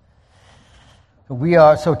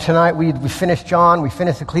So tonight we finished John, we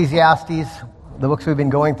finished Ecclesiastes, the books we've been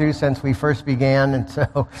going through since we first began, and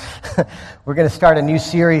so we're going to start a new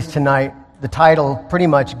series tonight. The title pretty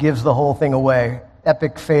much gives the whole thing away,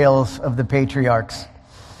 Epic Fails of the Patriarchs.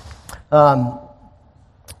 I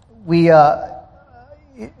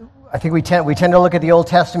think we tend to look at the Old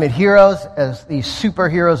Testament heroes as the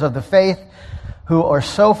superheroes of the faith who are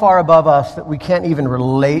so far above us that we can't even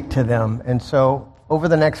relate to them, and so over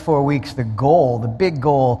the next 4 weeks, the big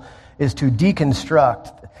goal, is to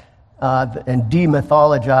deconstruct and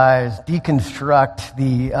demythologize, deconstruct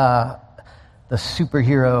the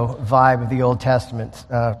superhero vibe of the Old Testament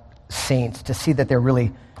saints to see that they're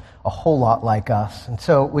really a whole lot like us. And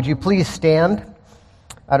so, would you please stand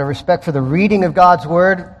out of respect for the reading of God's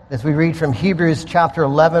Word as we read from Hebrews chapter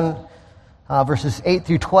 11, verses 8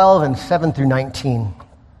 through 12 and 7 through 19.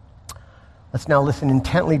 Let's now listen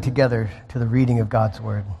intently together to the reading of God's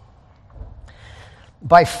Word.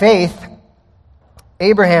 By faith,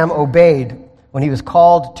 Abraham obeyed when he was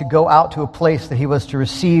called to go out to a place that he was to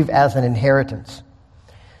receive as an inheritance.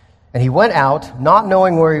 And he went out, not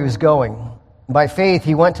knowing where he was going. By faith,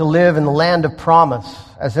 he went to live in the land of promise,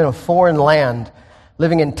 as in a foreign land,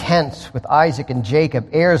 living in tents with Isaac and Jacob,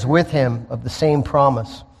 heirs with him of the same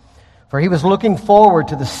promise. For he was looking forward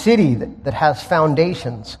to the city that has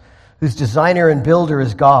foundations, whose designer and builder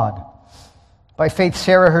is God. By faith,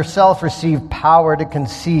 Sarah herself received power to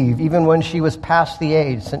conceive, even when she was past the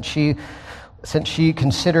age, since she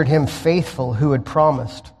considered him faithful who had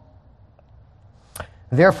promised.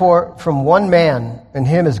 Therefore, from one man, and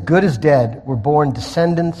him as good as dead, were born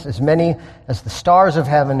descendants as many as the stars of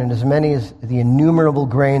heaven and as many as the innumerable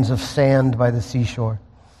grains of sand by the seashore.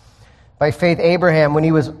 By faith, Abraham, when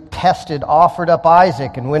he was tested, offered up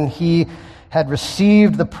Isaac, and when he had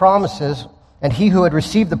received the promises, and he who had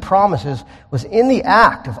received the promises was in the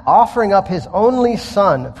act of offering up his only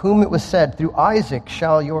son, of whom it was said, "Through Isaac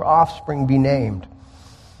shall your offspring be named."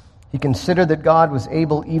 He considered that God was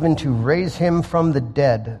able even to raise him from the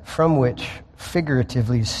dead, from which,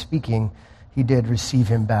 figuratively speaking, he did receive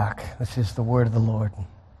him back. This is the word of the Lord.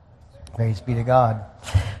 Praise be to God.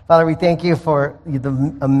 Father, we thank you for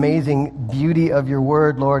the amazing beauty of your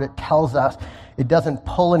word, Lord. It tells us, it doesn't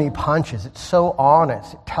pull any punches. It's so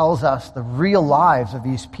honest. It tells us the real lives of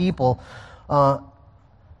these people about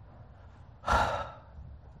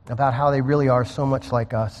how they really are so much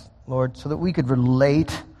like us, Lord, so that we could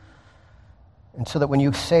relate, and so that when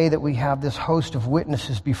you say that we have this host of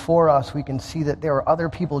witnesses before us, we can see that there are other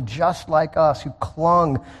people just like us who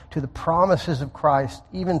clung to the promises of Christ,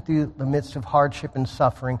 even through the midst of hardship and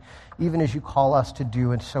suffering, even as you call us to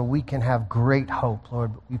do, and so we can have great hope,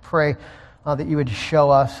 Lord. We pray that you would show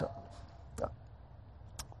us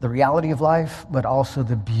the reality of life, but also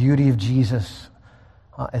the beauty of Jesus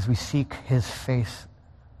as we seek his face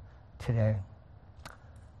today.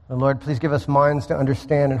 Lord, please give us minds to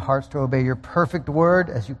understand and hearts to obey your perfect word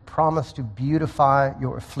as you promise to beautify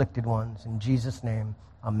your afflicted ones. In Jesus' name,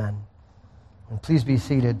 amen. And please be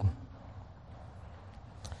seated.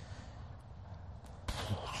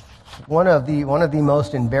 One of the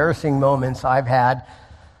most embarrassing moments I've had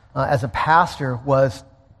as a pastor was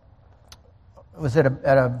at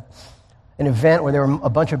an event where there were a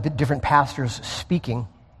bunch of different pastors speaking.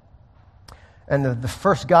 And the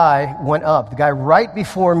first guy went up, the guy right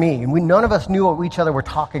before me, and none of us knew what each other were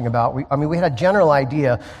talking about. We had a general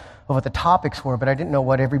idea of what the topics were, but I didn't know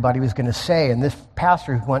what everybody was going to say. And this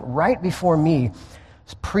pastor who went right before me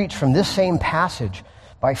preached from this same passage.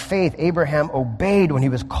 By faith, Abraham obeyed when he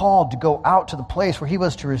was called to go out to the place where he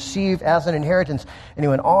was to receive as an inheritance. And he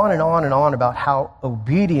went on and on and on about how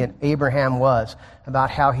obedient Abraham was,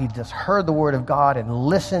 about how he just heard the word of God and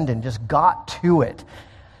listened and just got to it.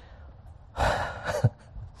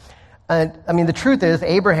 And, the truth is,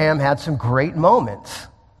 Abraham had some great moments.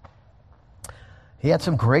 He had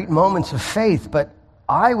some great moments of faith, but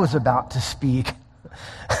I was about to speak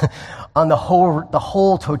on the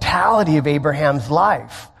whole totality of Abraham's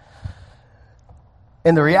life.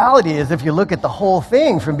 And the reality is, if you look at the whole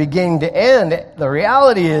thing from beginning to end, the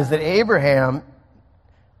reality is that Abraham,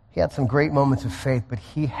 he had some great moments of faith, but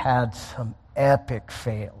he had some epic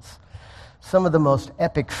fails. Some of the most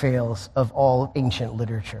epic fails of all ancient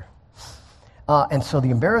literature. And so the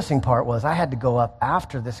embarrassing part was I had to go up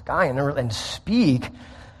after this guy and speak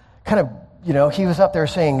kind of, he was up there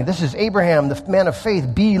saying, "This is Abraham, the man of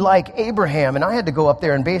faith, be like Abraham." And I had to go up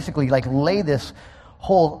there and basically lay this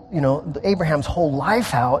whole, Abraham's whole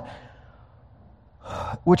life out,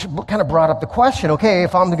 which kind of brought up the question, okay,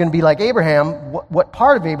 if I'm going to be like Abraham, what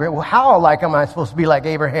part of Abraham, how am I supposed to be like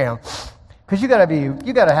Abraham? Because you got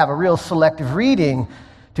to have a real selective reading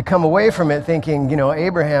to come away from it thinking,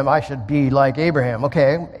 Abraham, I should be like Abraham.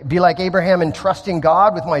 Okay, be like Abraham in trusting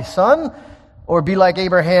God with my son, or be like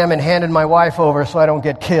Abraham and handing my wife over so I don't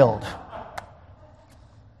get killed?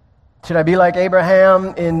 Should I be like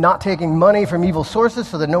Abraham in not taking money from evil sources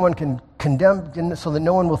so that no one can condemn, so that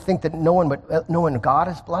no one will think that no one God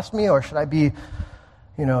has blessed me? Or should I be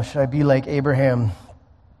like Abraham,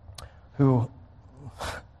 who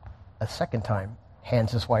a second time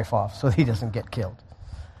hands his wife off so that he doesn't get killed?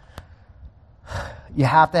 You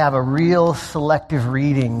have to have a real selective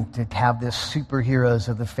reading to have this superheroes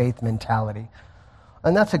of the faith mentality.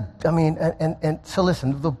 And that's so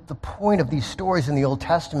listen, the point of these stories in the Old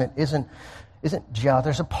Testament isn't just,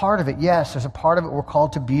 there's a part of it, yes, there's a part of it we're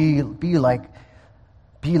called to be like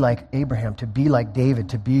Abraham, to be like David,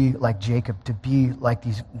 to be like Jacob, to be like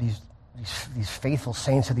these faithful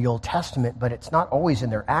saints of the Old Testament, but it's not always in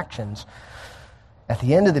their actions. At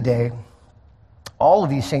the end of the day, all of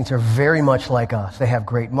these saints are very much like us. They have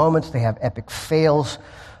great moments, they have epic fails,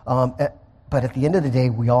 but at the end of the day,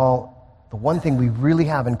 the one thing we really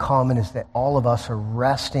have in common is that all of us are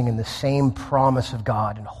resting in the same promise of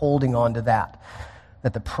God and holding on to that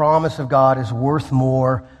the promise of God is worth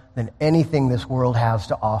more than anything this world has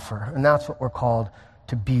to offer. And that's what we're called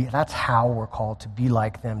to be. That's how we're called to be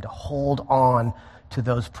like them, to hold on to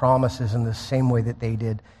those promises in the same way that they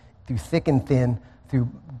did, through thick and thin, through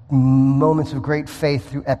moments of great faith,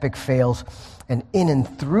 through epic fails. And in and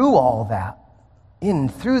through all that, in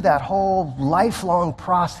and through that whole lifelong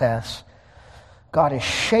process, God is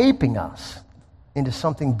shaping us into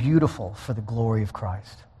something beautiful for the glory of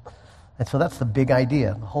Christ. And so that's the big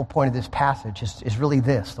idea. The whole point of this passage is really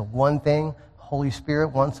this. The one thing the Holy Spirit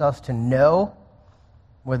wants us to know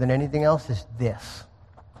more than anything else is this,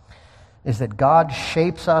 is that God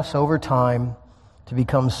shapes us over time to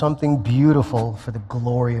become something beautiful for the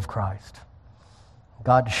glory of Christ.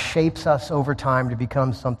 God shapes us over time to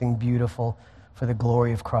become something beautiful for the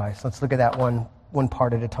glory of Christ. Let's look at that one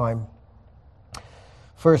part at a time.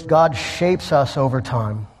 First, God shapes us over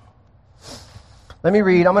time. I'm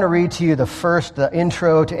going to read to you the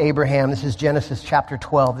intro to Abraham. This is Genesis chapter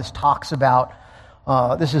 12. This talks about,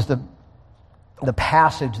 this is the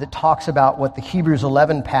passage that talks about what the Hebrews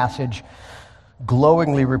 11 passage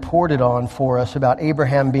glowingly reported on for us about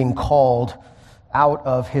Abraham being called out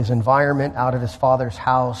of his environment, out of his father's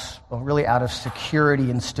house, really out of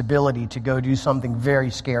security and stability to go do something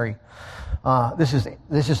very scary. This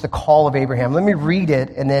is the call of Abraham. Let me read it,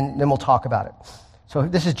 and then we'll talk about it. So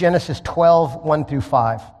this is Genesis 12, 1 through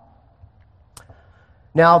 5.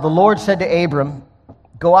 Now the Lord said to Abram,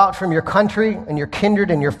 "Go out from your country and your kindred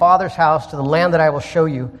and your father's house to the land that I will show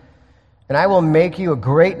you, and I will make you a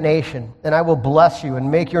great nation, and I will bless you and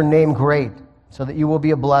make your name great, so that you will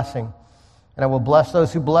be a blessing. And I will bless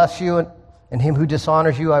those who bless you, and him who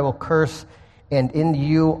dishonors you I will curse, and in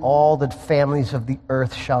you all the families of the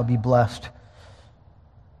earth shall be blessed."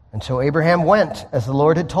 And so Abraham went, as the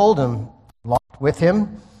Lord had told him. Lot with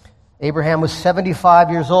him. Abraham was 75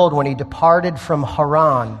 years old when he departed from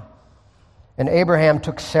Haran. And Abraham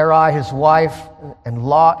took Sarai his wife, and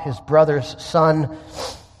Lot his brother's son,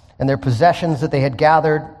 and their possessions that they had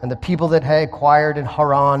gathered, and the people that they acquired in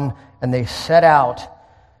Haran, and they set out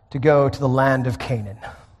to go to the land of Canaan.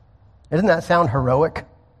 Doesn't that sound heroic?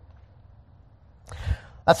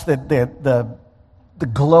 That's the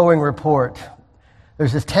glowing report.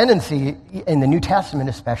 There's this tendency in the New Testament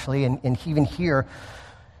especially, and even here,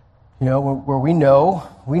 where we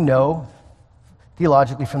know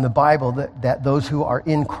theologically from the Bible that those who are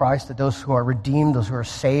in Christ, that those who are redeemed, those who are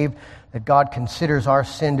saved, that God considers our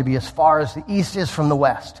sin to be as far as the east is from the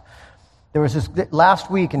west. There was this last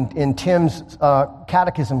week in Tim's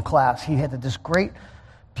catechism class, he had this great,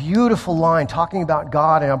 beautiful line talking about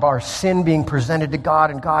God and about our sin being presented to God,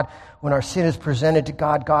 and God, when our sin is presented to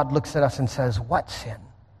God, God looks at us and says, "What sin?"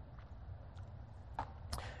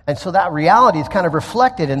 And so that reality is kind of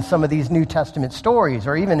reflected in some of these New Testament stories,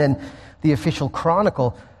 or even in the official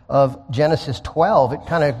chronicle of Genesis 12. It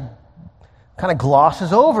kind of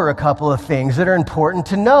glosses over a couple of things that are important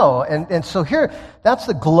to know. And so here, that's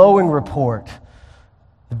the glowing report,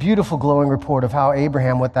 the beautiful glowing report of how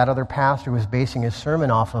Abraham, what that other pastor was basing his sermon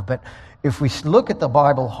off of. But if we look at the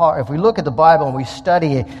Bible and we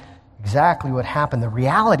study exactly what happened, the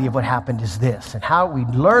reality of what happened is this. And how we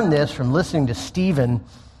learn this from listening to Stephen,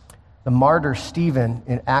 the martyr Stephen,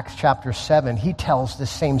 in Acts chapter 7. He tells the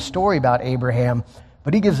same story about Abraham,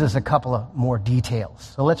 but he gives us a couple of more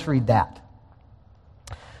details. So let's read that.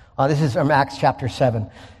 This is from Acts chapter 7.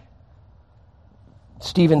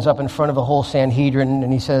 Stephen's up in front of the whole Sanhedrin,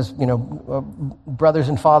 and he says, brothers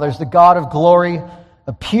and fathers, the God of glory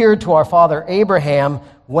appeared to our father Abraham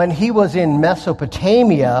when he was in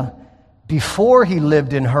Mesopotamia before he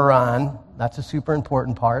lived in Haran. That's a super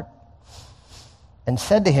important part. And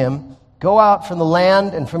said to him, go out from the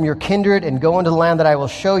land and from your kindred and go into the land that I will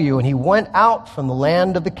show you. And he went out from the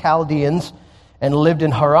land of the Chaldeans and lived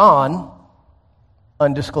in Haran,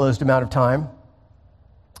 undisclosed amount of time,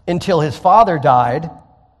 until his father died.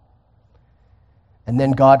 And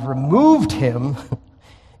then God removed him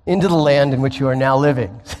into the land in which you are now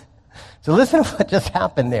living. So listen to what just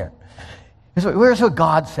happened there. Here's what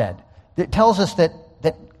God said. It tells us that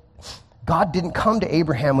God didn't come to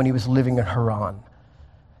Abraham when he was living in Haran.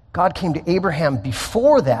 God came to Abraham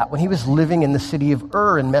before that when he was living in the city of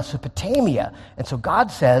Ur in Mesopotamia. And so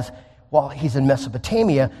God says, while he's in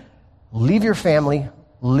Mesopotamia, leave your family,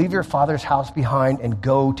 leave your father's house behind, and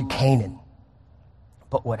go to Canaan.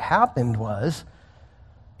 But what happened was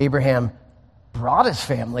Abraham brought his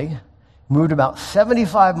family, moved about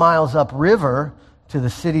 75 miles upriver to the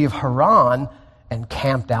city of Haran, and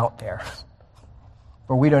camped out there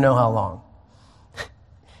for we don't know how long,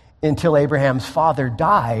 until Abraham's father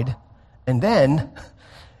died. And then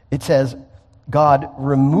it says God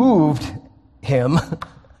removed him,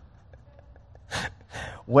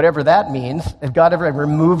 whatever that means. If God ever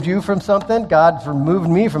removed you from something, God's removed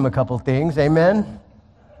me from a couple things. Amen?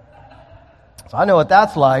 So I know what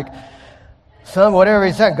that's like. Whatever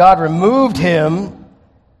he said, God removed him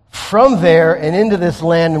from there and into this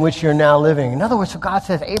land in which you're now living. In other words, so God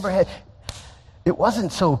says, Abraham, it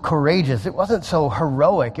wasn't so courageous. It wasn't so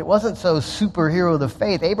heroic. It wasn't so superhero of the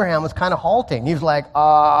faith. Abraham was kind of halting. He was like,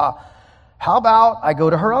 how about I go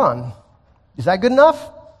to Haran? Is that good enough?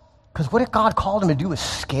 Because what God called him to do was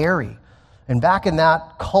scary. And back in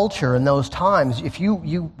that culture, in those times, if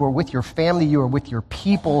you were with your family, you were with your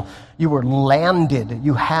people, you were landed,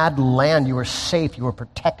 you had land, you were safe, you were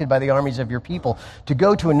protected by the armies of your people. To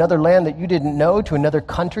go to another land that you didn't know, to another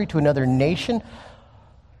country, to another nation,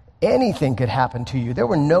 anything could happen to you. There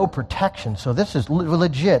were no protections. So this is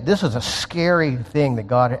legit. This is a scary thing that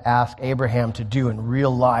God asked Abraham to do in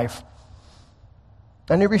real life.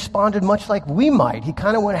 And he responded much like we might. He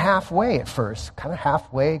kind of went halfway at first. Kind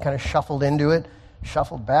of shuffled into it,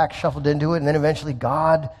 shuffled back, shuffled into it, and then eventually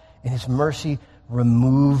God, in his mercy,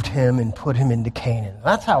 removed him and put him into Canaan.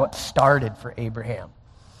 That's how it started for Abraham.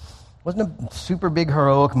 It wasn't a super big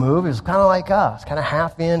heroic move. It was kind of like us, kind of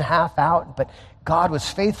half in, half out, but God was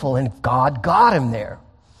faithful, and God got him there.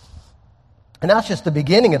 And that's just the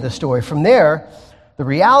beginning of the story. From there, the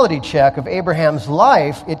reality check of Abraham's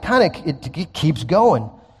life, it keeps going.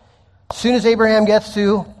 As soon as Abraham gets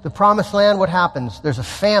to the promised land, what happens? There's a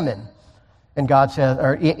famine. And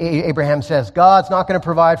Abraham says, God's not going to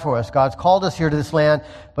provide for us. God's called us here to this land,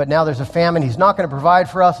 but now there's a famine. He's not going to provide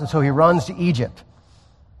for us, and so he runs to Egypt.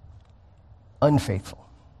 Unfaithful.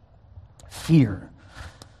 Fear.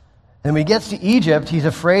 And when he gets to Egypt, he's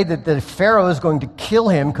afraid that the Pharaoh is going to kill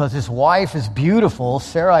him because his wife is beautiful,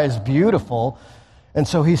 Sarai is beautiful. And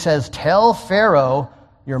so he says, tell Pharaoh,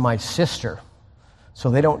 you're my sister, so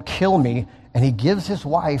they don't kill me. And he gives his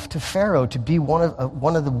wife to Pharaoh to be one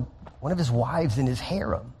of his wives in his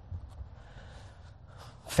harem.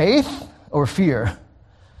 Faith or fear?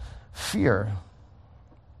 Fear.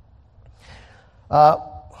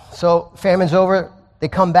 So famine's over. They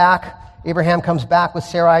come back. Abraham comes back with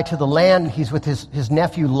Sarai to the land. He's with his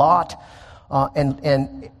nephew Lot.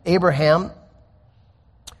 And Abraham,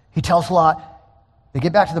 he tells Lot, they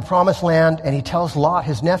get back to the promised land, and he tells Lot,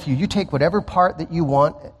 his nephew, you take whatever part that you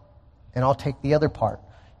want, and I'll take the other part.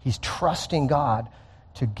 He's trusting God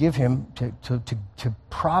to give him, to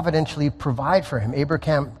providentially provide for him.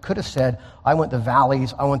 Abraham could have said, I want the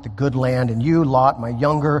valleys, I want the good land, and you, Lot, my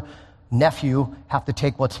younger nephew, have to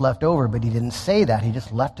take what's left over. But he didn't say that. He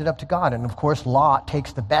just left it up to God. And of course, Lot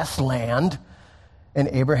takes the best land, and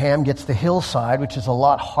Abraham gets the hillside, which is a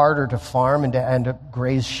lot harder to farm and to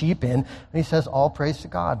graze sheep in. And he says, all praise to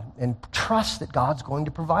God, and trust that God's going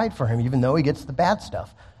to provide for him, even though he gets the bad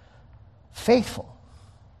stuff. Faithful.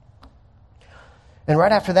 And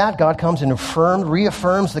right after that, God comes and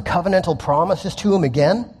reaffirms the covenantal promises to him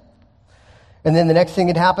again. And then the next thing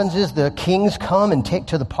that happens is the kings come and take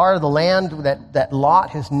to the part of the land that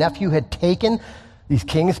Lot, his nephew, had taken. These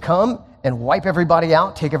kings come and wipe everybody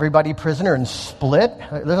out, take everybody prisoner, and split.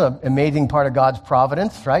 There's an amazing part of God's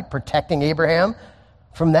providence, right? Protecting Abraham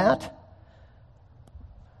from that.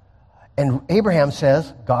 And Abraham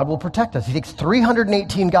says, God will protect us. He takes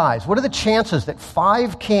 318 guys. What are the chances that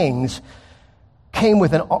 5 kings came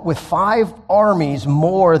with 5 armies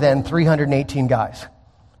more than 318 guys?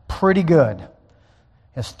 Pretty good.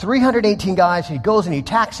 He has 318 guys. He goes and he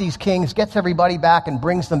attacks these kings, gets everybody back, and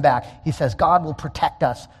brings them back. He says, God will protect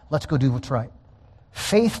us. Let's go do what's right.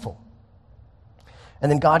 Faithful.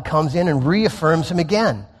 And then God comes in and reaffirms him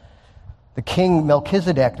again. The king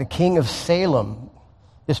Melchizedek, the king of Salem,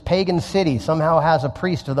 this pagan city, somehow has a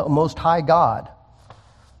priest of the Most High God,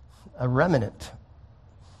 a remnant.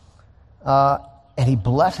 And he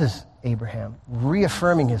blesses Abraham,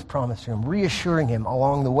 reaffirming his promise to him, reassuring him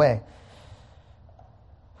along the way.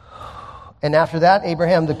 And after that,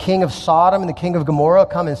 Abraham, the king of Sodom and the king of Gomorrah,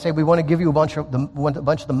 come and say, we want to give you a bunch of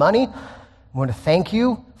the money. We want to thank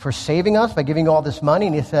you for saving us by giving you all this money.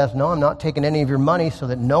 And he says, no, I'm not taking any of your money, so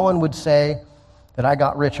that no one would say that I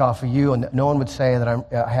got rich off of you, and that no one would say that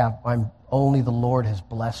I'm only the Lord has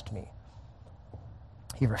blessed me.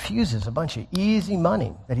 He refuses a bunch of easy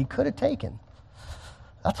money that he could have taken.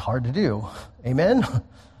 That's hard to do. Amen?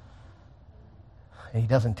 And he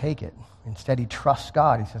doesn't take it. Instead, he trusts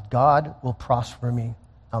God. He says, God will prosper me.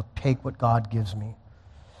 I'll take what God gives me.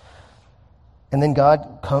 And then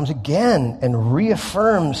God comes again and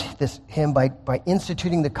reaffirms him by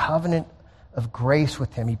instituting the covenant of grace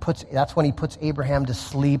with him. That's when he puts Abraham to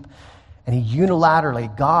sleep. And he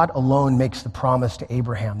unilaterally, God alone makes the promise to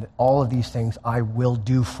Abraham that all of these things I will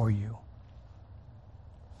do for you.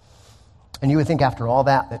 And you would think after all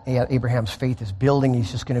that Abraham's faith is building,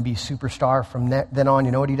 he's just going to be a superstar from then on.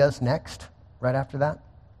 You know what he does next, right after that?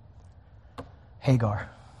 Hagar.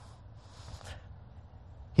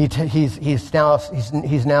 He's now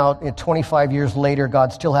 25 years later,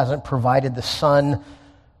 God still hasn't provided the son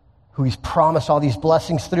who he's promised all these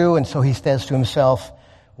blessings through, and so he says to himself,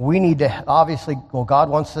 we need to, obviously, God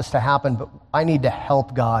wants this to happen, but I need to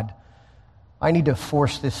help God. I need to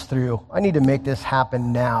force this through. I need to make this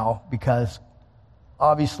happen now because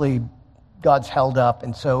obviously God's held up.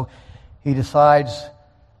 And so he decides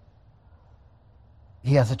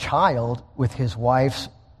he has a child with his wife's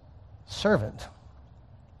servant.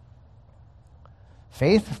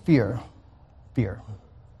 Faith, fear.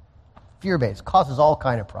 Fear-based. Causes all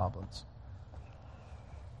kind of problems.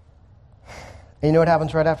 And you know what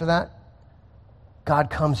happens right after that?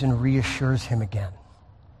 God comes and reassures him again.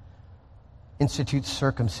 Institutes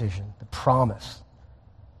circumcision, the promise.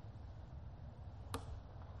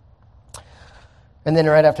 And then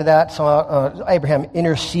right after that, Abraham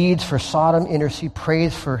intercedes for Sodom,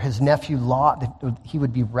 prays for his nephew Lot, that he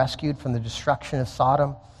would be rescued from the destruction of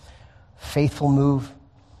Sodom. Faithful move.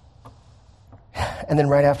 And then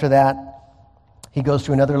right after that, he goes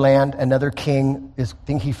to another land. Another king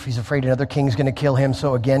he's afraid another king's going to kill him.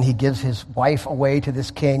 So again, he gives his wife away to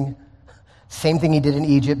this king. Same thing he did in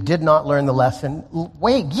Egypt. Did not learn the lesson.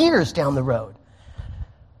 Years down the road.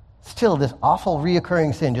 Still, this awful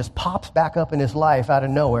reoccurring sin just pops back up in his life out of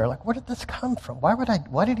nowhere. Like, where did this come from?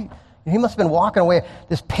 Why did he? He must have been walking away.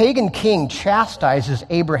 This pagan king chastises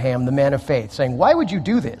Abraham, the man of faith, saying, why would you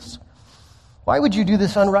do this? Why would you do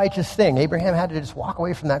this unrighteous thing? Abraham had to just walk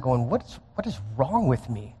away from that going, what is wrong with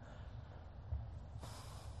me?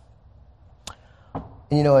 And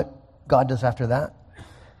you know what God does after that?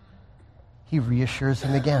 He reassures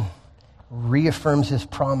him again, reaffirms his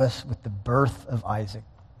promise with the birth of Isaac.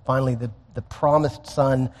 Finally, the promised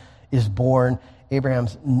son is born.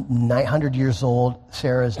 Abraham's 900 years old.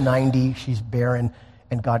 Sarah's 90. She's barren.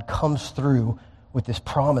 And God comes through with this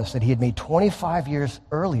promise that he had made 25 years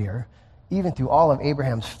earlier, even through all of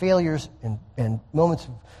Abraham's failures and moments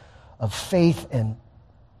of faith and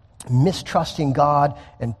mistrusting God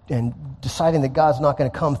and deciding that God's not going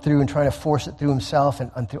to come through and trying to force it through himself.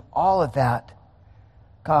 And through all of that,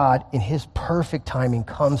 God, in his perfect timing,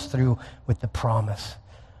 comes through with the promise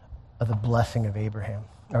of the blessing of Abraham,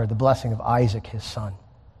 or the blessing of Isaac, his son.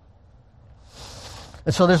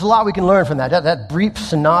 And so there's a lot we can learn from that brief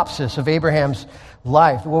synopsis of Abraham's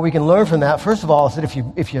life. What we can learn from that, first of all, is that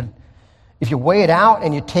if you weigh it out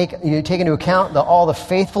and you take into account all the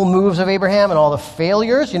faithful moves of Abraham and all the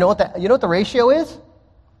failures, you know what the ratio is?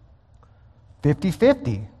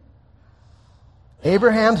 50-50.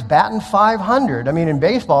 Abraham's batting 500. I mean, in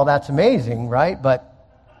baseball, that's amazing, right? But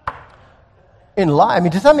in life,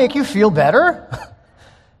 does that make you feel better?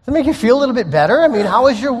 Does that make you feel a little bit better? How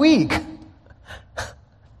was your week?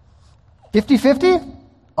 50-50?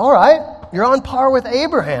 All right. You're on par with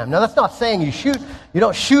Abraham. Now, that's not saying you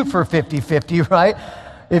don't shoot for 50-50, right?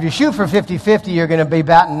 If you shoot for 50-50, you're going to be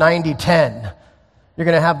batting 90-10. You're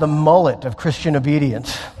going to have the mullet of Christian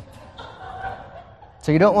obedience.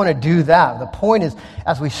 So you don't want to do that. The point is,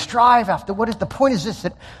 as we strive after, the point is this,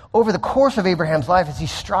 that over the course of Abraham's life, as he's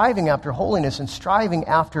striving after holiness and striving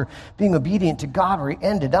after being obedient to God, where he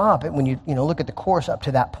ended up, and when you look at the course up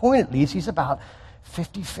to that point at least, he's about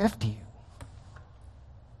 50-50.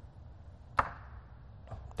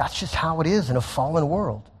 That's just how it is in a fallen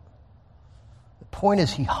world. The point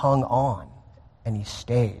is he hung on and he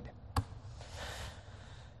stayed.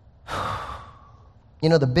 You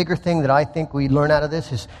know, the bigger thing that I think we learn out of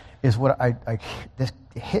this is what this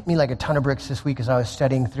hit me like a ton of bricks this week as I was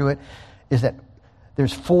studying through it, is that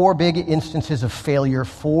there's 4 big instances of failure,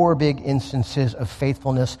 4 big instances of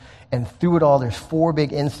faithfulness, and through it all there's 4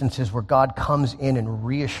 big instances where God comes in and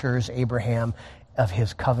reassures Abraham of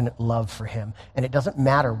his covenant love for him. And it doesn't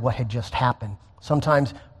matter what had just happened.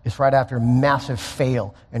 Sometimes it's right after a massive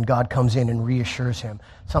fail and God comes in and reassures him.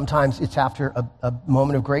 Sometimes it's after a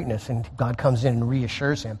moment of greatness and God comes in and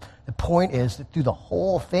reassures him. The point is that through the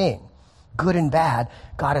whole thing, good and bad,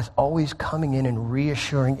 God is always coming in and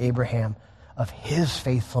reassuring Abraham of his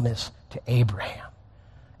faithfulness to Abraham.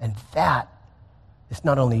 And that is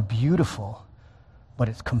not only beautiful, but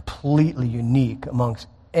it's completely unique amongst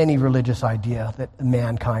any religious idea that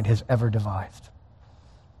mankind has ever devised.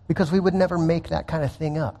 Because we would never make that kind of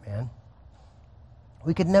thing up, man.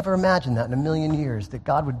 We could never imagine that in a million years, that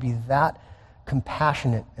God would be that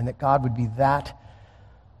compassionate and that God would be that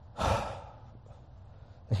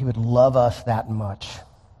he would love us that much.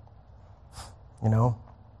 You know?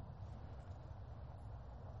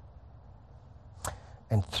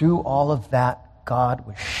 And through all of that, God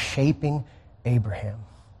was shaping Abraham.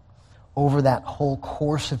 Over that whole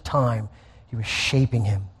course of time, he was shaping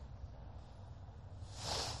him.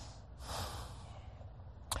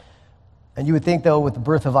 And you would think, though, with the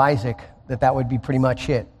birth of Isaac, that would be pretty much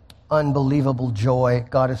it. Unbelievable joy.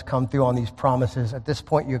 God has come through on these promises. At this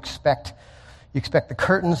point, you expect the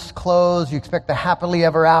curtains closed. You expect the happily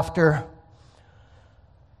ever after.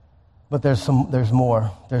 But there's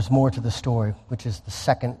more. There's more to the story, which is the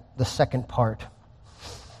second part.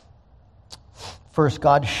 First,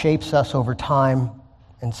 God shapes us over time.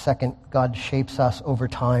 And second, God shapes us over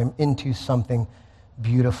time into something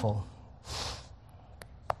beautiful.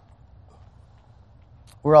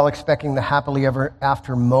 We're all expecting the happily ever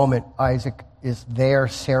after moment. Isaac is there.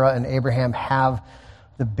 Sarah and Abraham have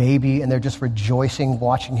the baby, and they're just rejoicing,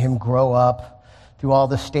 watching him grow up through all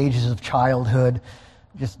the stages of childhood,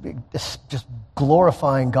 just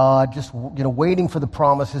glorifying God, just waiting for the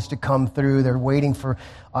promises to come through. They're waiting for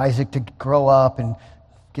Isaac to grow up and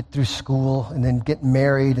get through school and then get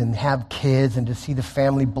married and have kids and to see the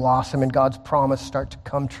family blossom and God's promise start to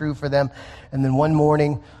come true for them. And then one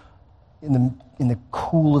morning, in the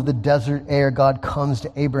cool of the desert air, God comes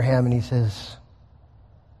to Abraham and he says,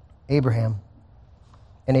 Abraham.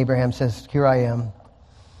 And Abraham says, here I am.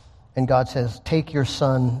 And God says, take your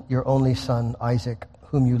son, your only son, Isaac,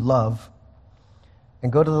 whom you love,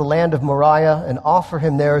 and go to the land of Moriah and offer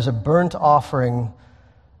him there as a burnt offering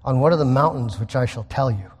on one of the mountains which I shall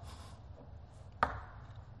tell you.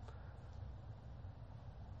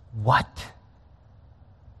 What?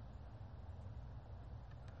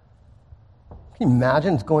 Can you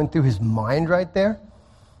imagine it's going through his mind right there?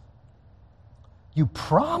 You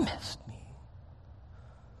promised me.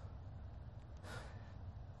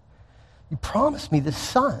 You promised me this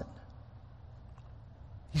son.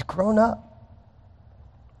 He's grown up.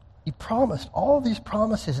 You promised all these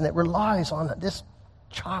promises, and it relies on this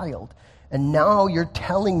child. And now you're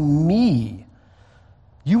telling me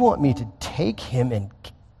you want me to take him and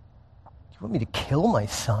you want me to kill my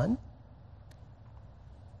son?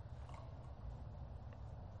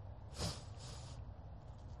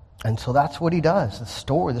 And so that's what he does. The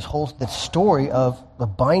story of the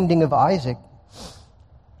binding of Isaac.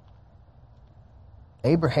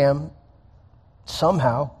 Abraham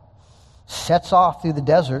somehow sets off through the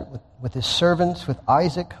desert with his servants, with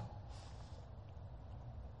Isaac.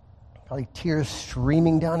 Probably tears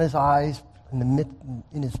streaming down his eyes, in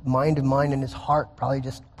his mind of mind, in his heart, probably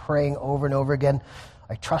just praying over and over again,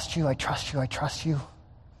 I trust you, I trust you, I trust you.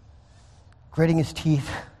 Gritting his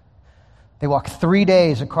teeth. They walk 3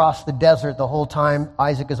 days across the desert. The whole time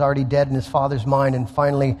Isaac is already dead in his father's mind. And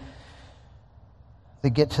finally, they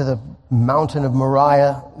get to the mountain of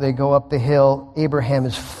Moriah. They go up the hill. Abraham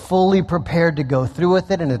is fully prepared to go through with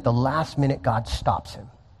it. And at the last minute, God stops him.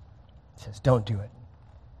 He says, don't do it.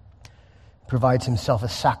 Provides himself a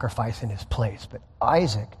sacrifice in his place. But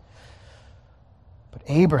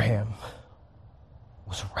Abraham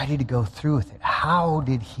was ready to go through with it. How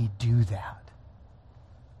did he do that?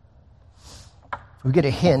 We get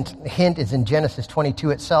a hint. The hint is in Genesis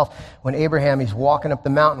 22 itself. When Abraham, he's walking up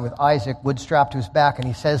the mountain with Isaac, wood strapped to his back, and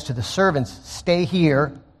he says to the servants, stay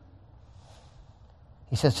here.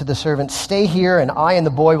 He says to the servants, stay here, and I and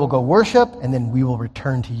the boy will go worship, and then we will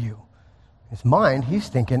return to you. In his mind, he's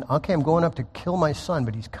thinking, okay, I'm going up to kill my son,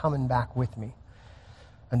 but he's coming back with me.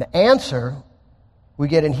 And the answer we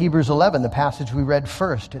get in Hebrews 11, the passage we read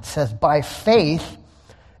first. It says, by faith,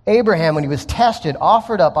 Abraham, when he was tested,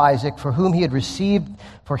 offered up Isaac, for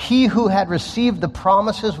he who had received the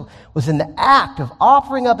promises was in the act of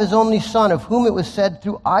offering up his only son, of whom it was said,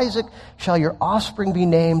 through Isaac shall your offspring be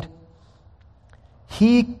named.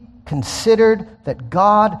 He considered that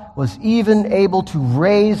God was even able to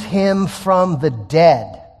raise him from the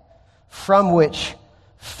dead, from which,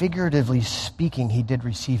 figuratively speaking, he did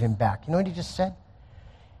receive him back. You know what he just said?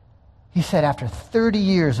 He said after 30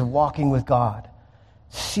 years of walking with God,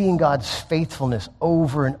 seeing God's faithfulness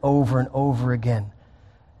over and over and over again,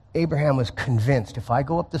 Abraham was convinced, if I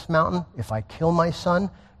go up this mountain, if I kill my son,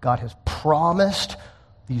 God has promised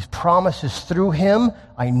these promises through him.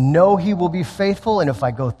 I know he will be faithful, and if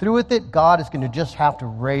I go through with it, God is going to just have to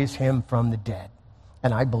raise him from the dead.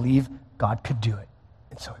 And I believe God could do it.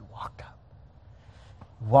 And so he walked up.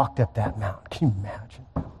 He walked up that mountain. Can you imagine?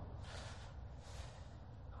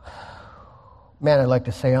 Man, I'd like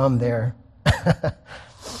to say I'm there.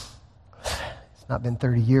 It's not been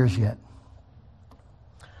 30 years yet.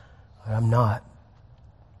 But I'm not.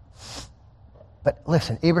 But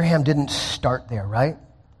listen, Abraham didn't start there, right?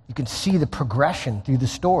 You can see the progression through the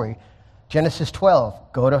story. Genesis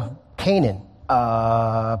 12, go to Canaan.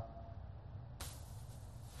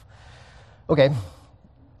 Okay,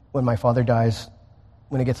 when my father dies,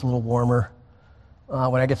 when it gets a little warmer,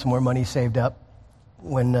 when I get some more money saved up,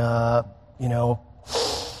 when,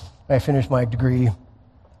 I finish my degree,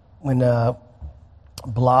 when blah,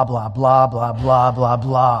 blah, blah, blah, blah, blah,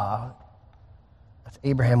 blah. That's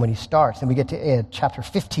Abraham when he starts. Then we get to chapter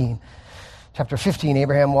 15. Chapter 15,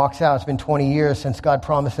 Abraham walks out. It's been 20 years since God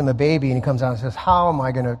promised him a baby, and he comes out and says, how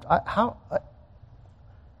are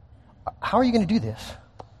you going to do this?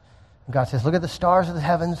 And God says, look at the stars of the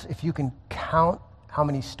heavens. If you can count how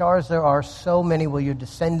many stars there are, so many will your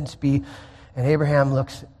descendants be. And Abraham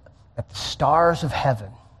looks at the stars of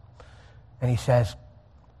heaven, and he says,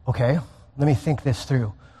 okay, let me think this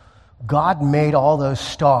through. God made all those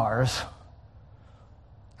stars,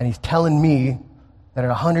 and he's telling me that at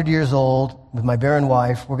 100 years old, with my barren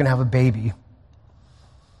wife, we're going to have a baby.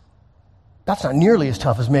 That's not nearly as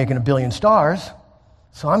tough as making 1 billion stars,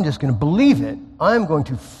 so I'm just going to believe it. I'm going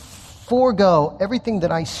to forego everything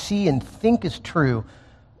that I see and think is true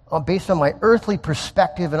based on my earthly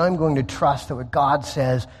perspective, and I'm going to trust that what God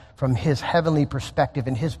says from his heavenly perspective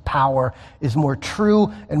and his power is more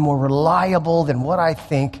true and more reliable than what I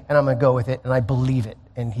think, and I'm going to go with it, and I believe it.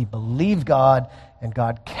 And he believed God, and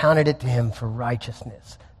God counted it to him for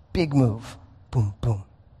righteousness. Big move. Boom, boom.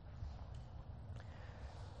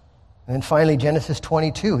 And then finally, Genesis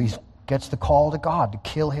 22, he gets the call to God to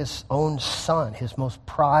kill his own son, his most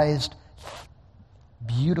prized,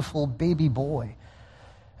 beautiful baby boy.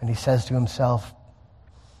 And he says to himself,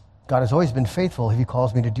 God has always been faithful. If he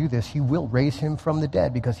calls me to do this, he will raise him from the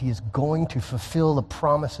dead because he is going to fulfill the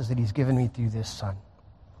promises that he's given me through this son.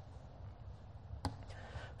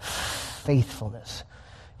 Faithfulness.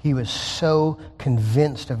 He was so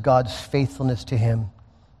convinced of God's faithfulness to him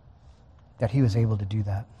that he was able to do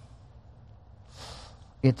that.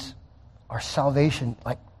 It's our salvation,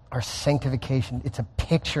 like our sanctification. It's a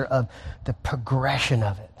picture of the progression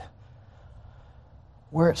of it.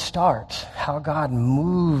 Where it starts, how God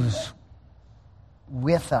moves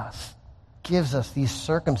with us, gives us these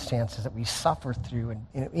circumstances that we suffer through,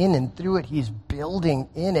 and in and through it, he's building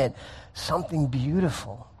in it something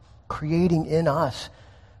beautiful, creating in us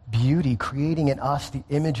beauty, creating in us the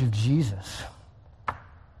image of Jesus.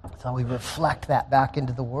 So we reflect that back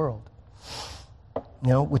into the world,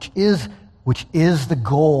 which is the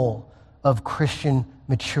goal of Christian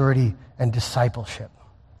maturity and discipleship,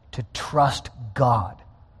 to trust God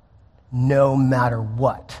no matter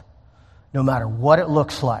what it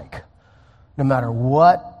looks like, no matter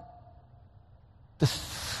what the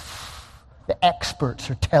experts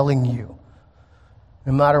are telling you,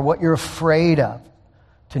 no matter what you're afraid of,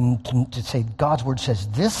 to say God's word says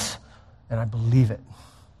this, and I believe it.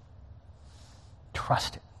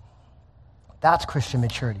 Trust it. That's Christian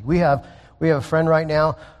maturity. We have a friend right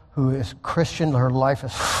now who is Christian. Her life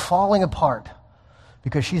is falling apart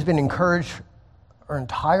because she's been encouraged her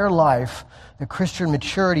entire life that Christian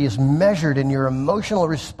maturity is measured in your emotional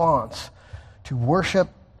response to worship,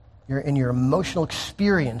 in your emotional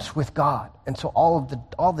experience with God. And so all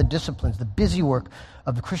the disciplines, the busy work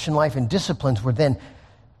of the Christian life and disciplines were then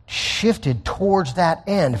shifted towards that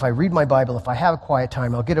end. If I read my Bible, if I have a quiet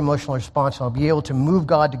time, I'll get emotional response. I'll be able to move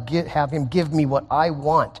God to have him give me what I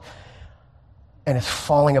want. And it's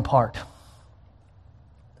falling apart.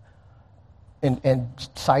 And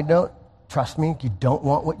side note, trust me, you don't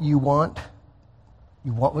want what you want.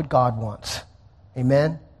 You want what God wants.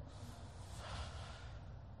 Amen?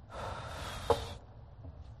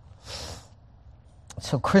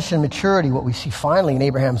 So Christian maturity, what we see finally in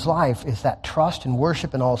Abraham's life, is that trust and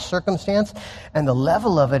worship in all circumstance. And the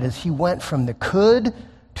level of it is he went from the could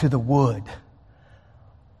to the would.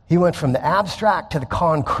 He went from the abstract to the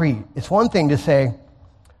concrete. It's one thing to say,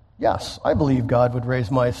 yes, I believe God would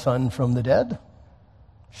raise my son from the dead,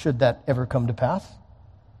 should that ever come to pass.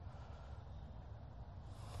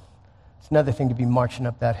 It's another thing to be marching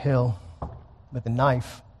up that hill with a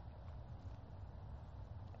knife.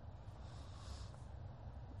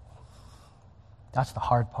 That's the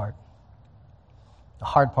hard part. The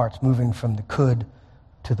hard part's moving from the could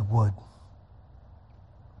to the would.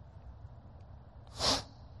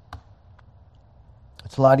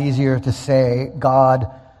 It's a lot easier to say,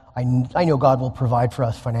 God, I know God will provide for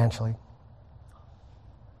us financially.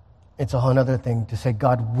 It's a whole other thing to say,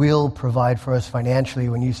 God will provide for us financially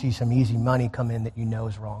when you see some easy money come in that you know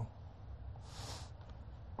is wrong.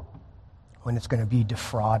 When it's going to be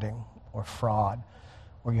defrauding or fraud,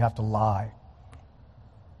 or you have to lie.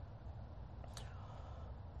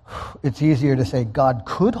 It's easier to say, God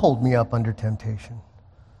could hold me up under temptation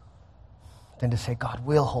than to say, God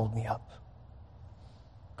will hold me up.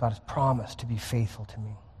 God has promised to be faithful to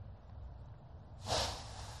me.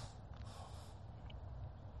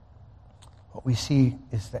 What we see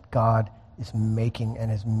is that God is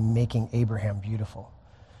making Abraham beautiful.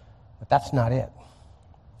 But that's not it.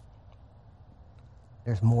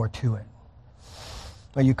 There's more to it.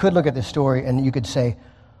 Well, you could look at this story and you could say,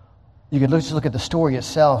 you could just look at the story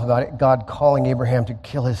itself about it, God calling Abraham to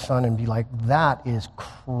kill his son and be like, that is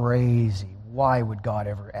crazy. Why would God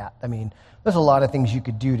ever act? I mean, there's a lot of things you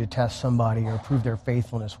could do to test somebody or prove their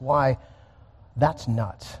faithfulness. Why? That's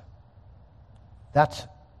nuts. That's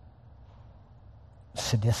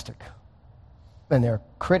sadistic. And there are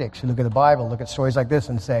critics who look at the Bible, look at stories like this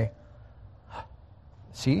and say,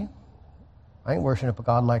 see, I ain't worshiping a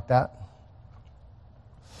God like that.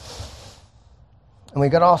 And we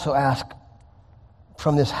got to also ask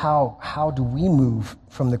from this, how do we move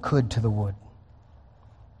from the could to the would?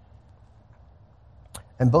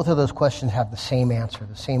 And both of those questions have the same answer.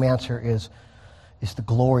 The same answer is the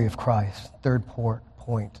glory of Christ. Third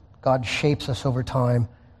point. God shapes us over time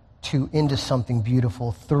into something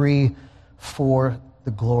beautiful. 3, for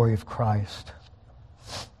the glory of Christ.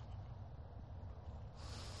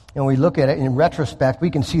 And we look at it in retrospect,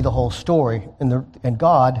 we can see the whole story. And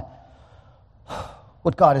God,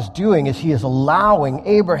 what God is doing is he is allowing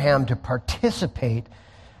Abraham to participate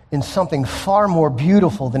in something far more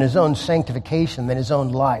beautiful than his own sanctification, than his own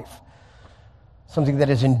life. Something that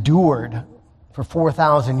has endured for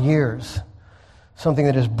 4,000 years. Something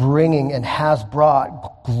that is bringing and has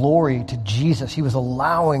brought glory to Jesus. He was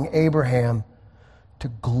allowing Abraham to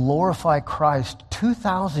glorify Christ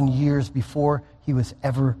 2,000 years before he was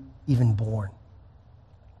ever even born.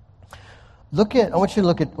 I want you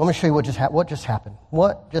to show you what just happened.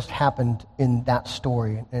 What just happened in that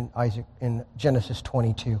story in Genesis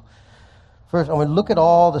 22. First, I want to look at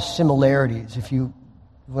all the similarities. If you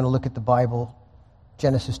want to look at the Bible,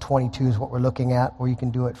 Genesis 22 is what we're looking at, or you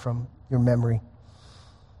can do it from your memory.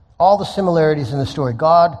 All the similarities in the story.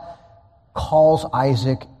 God calls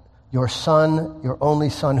Isaac, your son, your only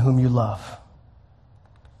son whom you love.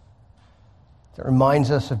 It reminds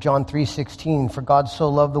us of John 3:16, for God so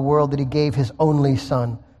loved the world that he gave his only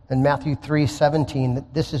son. And Matthew 3:17,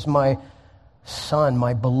 that this is my son,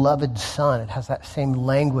 my beloved son. It has that same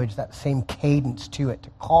language, that same cadence to it, to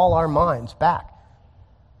call our minds back.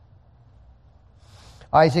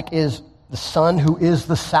 Isaac is the son who is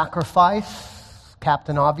the sacrifice.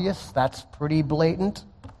 Captain Obvious, that's pretty blatant.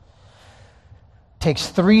 Takes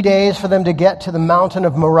 3 days for them to get to the mountain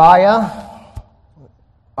of Moriah.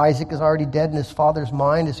 Isaac is already dead in his father's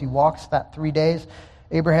mind as he walks that 3 days.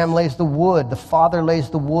 Abraham lays the wood. The father lays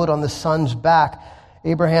the wood on the son's back.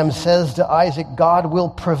 Abraham says to Isaac, God will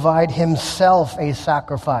provide himself a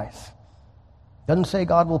sacrifice. Doesn't say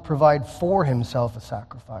God will provide for himself a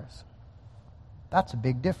sacrifice. That's a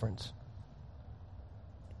big difference.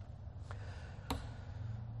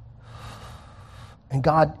 And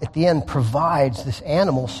God, at the end, provides this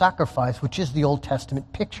animal sacrifice, which is the Old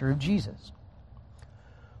Testament picture of Jesus.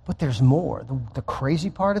 But there's more. The crazy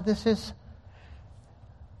part of this is,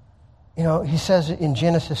 he says in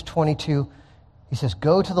Genesis 22, he says,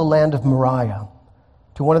 go to the land of Moriah,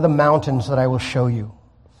 to one of the mountains that I will show you.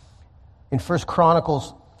 In 1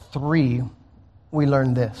 Chronicles 3, we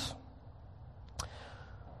learn this.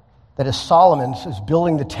 That as Solomon is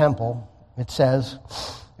building the temple, it says,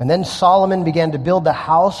 and then Solomon began to build the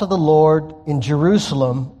house of the Lord in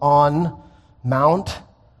Jerusalem on Mount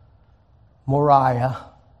Moriah,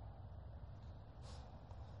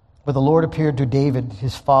 where the Lord appeared to David,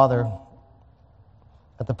 his father,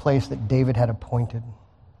 at the place that David had appointed.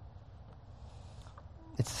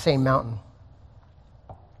 It's the same mountain.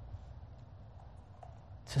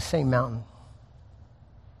 It's the same mountain.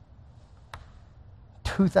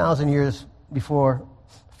 2,000 years before,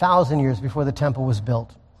 1,000 years before the temple was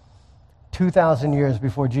built. 2,000 years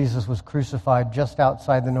before Jesus was crucified just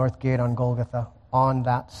outside the north gate on Golgotha, on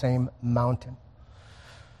that same mountain.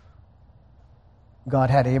 God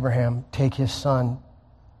had Abraham take his son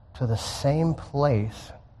to the same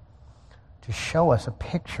place to show us a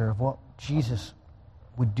picture of what Jesus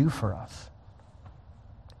would do for us.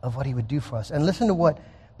 Of what he would do for us. And listen to what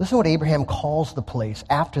Abraham calls the place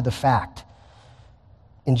after the fact.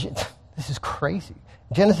 This is crazy.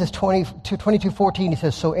 Genesis 22:14, he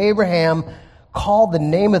says, "So Abraham called the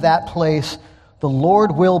name of that place, the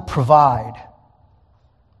Lord will provide.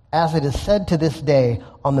 As it is said to this day,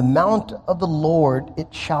 on the mount of the Lord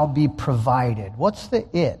it shall be provided." What's the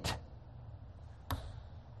it?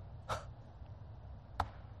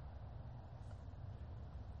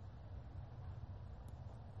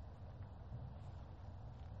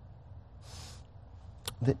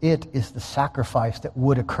 The it is the sacrifice that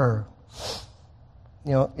would occur.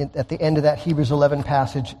 You know, at the end of that Hebrews 11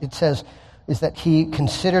 passage, it says, is that he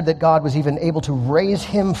considered that God was even able to raise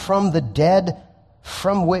him from the dead,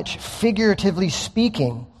 from which, figuratively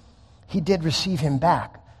speaking, he did receive him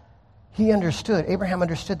back. Abraham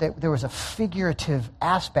understood that there was a figurative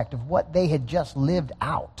aspect of what they had just lived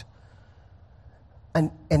out.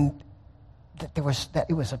 And that it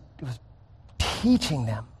was teaching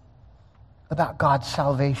them about God's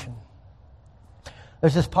salvation.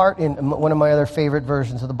 There's this part in one of my other favorite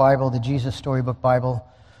versions of the Bible, the Jesus Storybook Bible.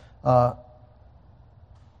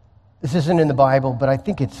 This isn't in the Bible, but I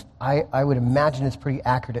think I would imagine it's pretty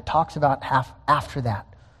accurate. It talks about after that,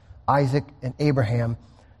 Isaac and Abraham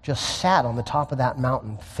just sat on the top of that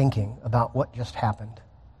mountain thinking about what just happened.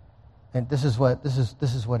 And this is what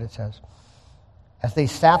it says. As they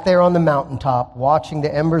sat there on the mountaintop, watching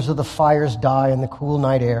the embers of the fires die in the cool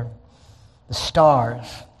night air, the stars,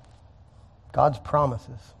 God's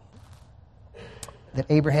promises, that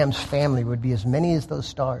Abraham's family would be as many as those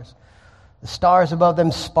stars. The stars above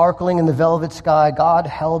them sparkling in the velvet sky, God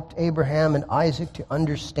helped Abraham and Isaac to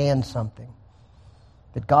understand something.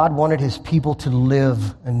 That God wanted his people to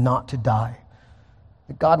live and not to die.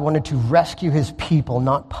 That God wanted to rescue his people,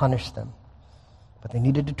 not punish them. But they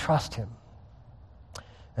needed to trust him.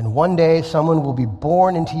 And one day someone will be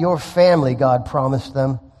born into your family, God promised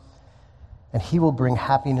them, and he will bring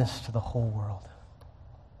happiness to the whole world.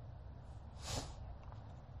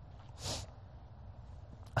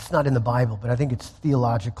 That's not in the Bible, but I think it's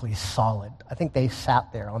theologically solid. I think they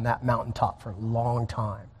sat there on that mountaintop for a long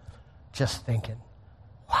time, just thinking,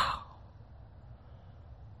 wow,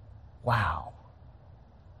 wow,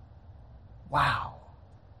 wow.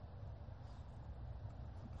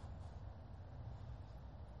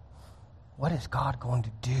 What is God going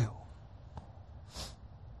to do?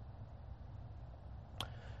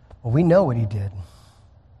 Well, we know what he did.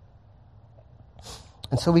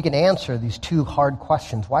 And so we can answer these two hard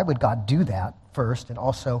questions. Why would God do that first? And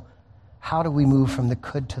also, how do we move from the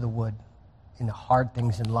could to the would in the hard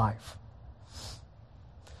things in life?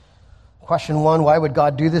 Question one, why would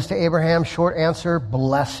God do this to Abraham? Short answer,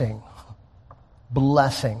 blessing.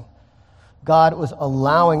 Blessing. God was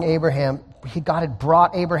allowing Abraham, God had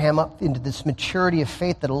brought Abraham up into this maturity of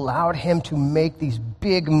faith that allowed him to make these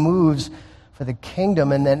big moves for the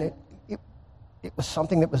kingdom, and then it was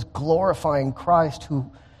something that was glorifying Christ,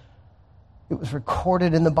 who it was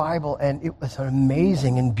recorded in the Bible, and it was an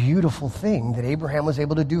amazing and beautiful thing that Abraham was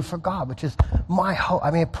able to do for God, which is my hope.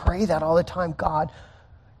 I pray that all the time. God,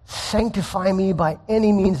 sanctify me by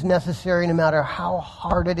any means necessary, no matter how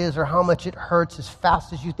hard it is or how much it hurts, as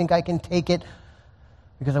fast as you think I can take it,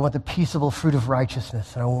 because I want the peaceable fruit of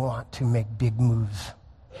righteousness, and I want to make big moves.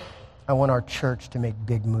 I want our church to make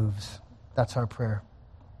big moves. That's our prayer.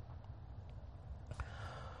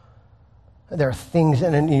 There are things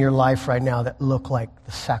in your life right now that look like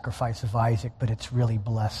the sacrifice of Isaac, but it's really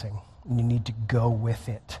blessing, and you need to go with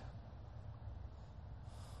it.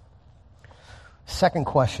 Second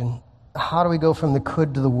question, how do we go from the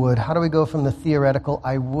could to the would? How do we go from the theoretical,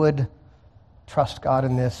 I would trust God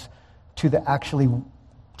in this, to the actually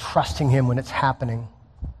trusting him when it's happening?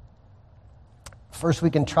 First, we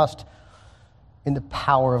can trust in the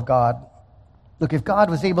power of God. Look, if God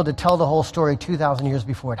was able to tell the whole story 2,000 years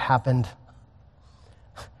before it happened,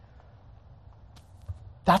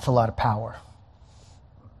 that's a lot of power.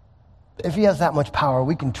 If he has that much power,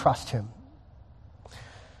 we can trust him.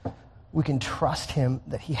 We can trust him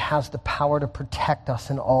that he has the power to protect us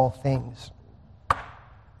in all things,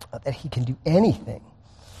 that he can do anything.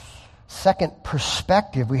 Second,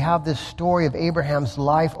 perspective. We have this story of Abraham's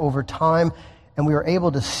life over time, and we are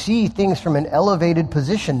able to see things from an elevated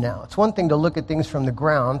position now. It's one thing to look at things from the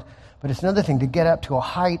ground, but it's another thing to get up to a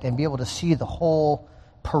height and be able to see the whole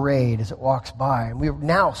parade as it walks by.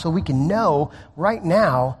 And so we can know right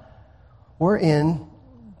now we're in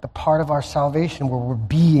the part of our salvation where we're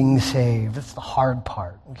being saved. That's the hard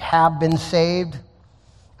part. We have been saved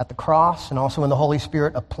at the cross, and also when the Holy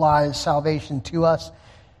Spirit applies salvation to us,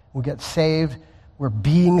 we get saved. We're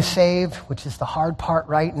being saved, which is the hard part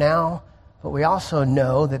right now. But we also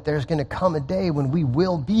know that there's going to come a day when we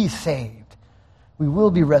will be saved. We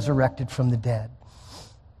will be resurrected from the dead.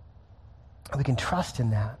 We can trust in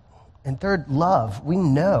that. And third, love. We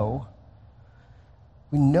know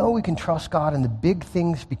we can trust God in the big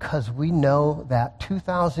things because we know that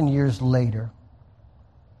 2,000 years later,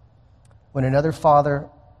 when another father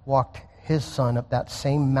walked his son up that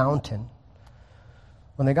same mountain,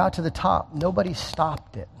 when they got to the top, nobody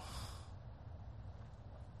stopped it.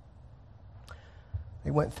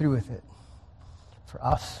 They went through with it for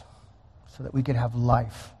us so that we could have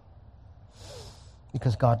life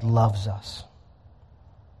because God loves us.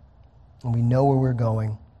 And we know where we're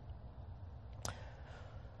going.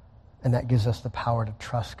 And that gives us the power to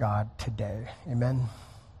trust God today. Amen?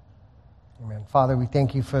 Amen. Father, we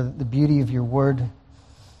thank you for the beauty of your word,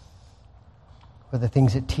 for the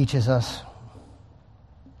things it teaches us.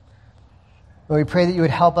 Lord, we pray that you would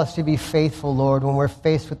help us to be faithful, Lord, when we're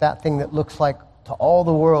faced with that thing that looks like to all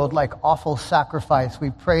the world like awful sacrifice. We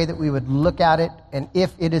pray that we would look at it, and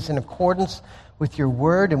if it is in accordance with your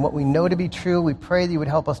word and what we know to be true, we pray that you would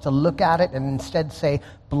help us to look at it and instead say,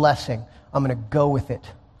 blessing. I'm going to go with it.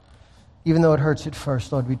 Even though it hurts at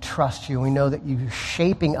first, Lord, we trust you. We know that you're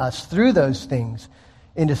shaping us through those things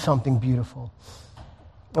into something beautiful.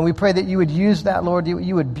 And we pray that you would use that, Lord,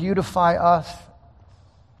 you would beautify us,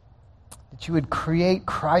 that you would create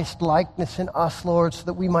Christ-likeness in us, Lord, so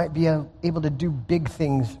that we might be able to do big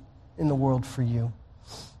things in the world for you.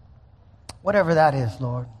 Whatever that is,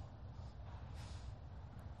 Lord.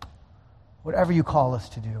 Whatever you call us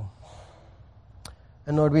to do.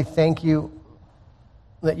 And Lord, we thank you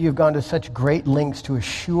that you've gone to such great lengths to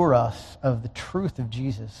assure us of the truth of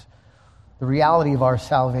Jesus, the reality of our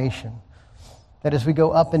salvation. That as we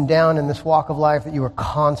go up and down in this walk of life, that you are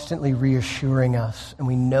constantly reassuring us, and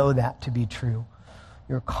we know that to be true.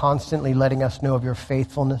 You're constantly letting us know of your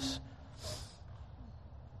faithfulness.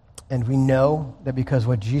 And we know that because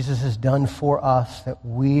what Jesus has done for us, that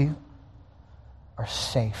we are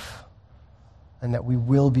safe and that we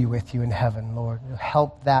will be with you in heaven, Lord.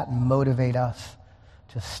 Help that motivate us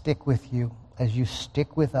to stick with you as you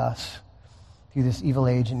stick with us through this evil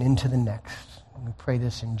age and into the next. And we pray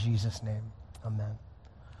this in Jesus' name. Amen.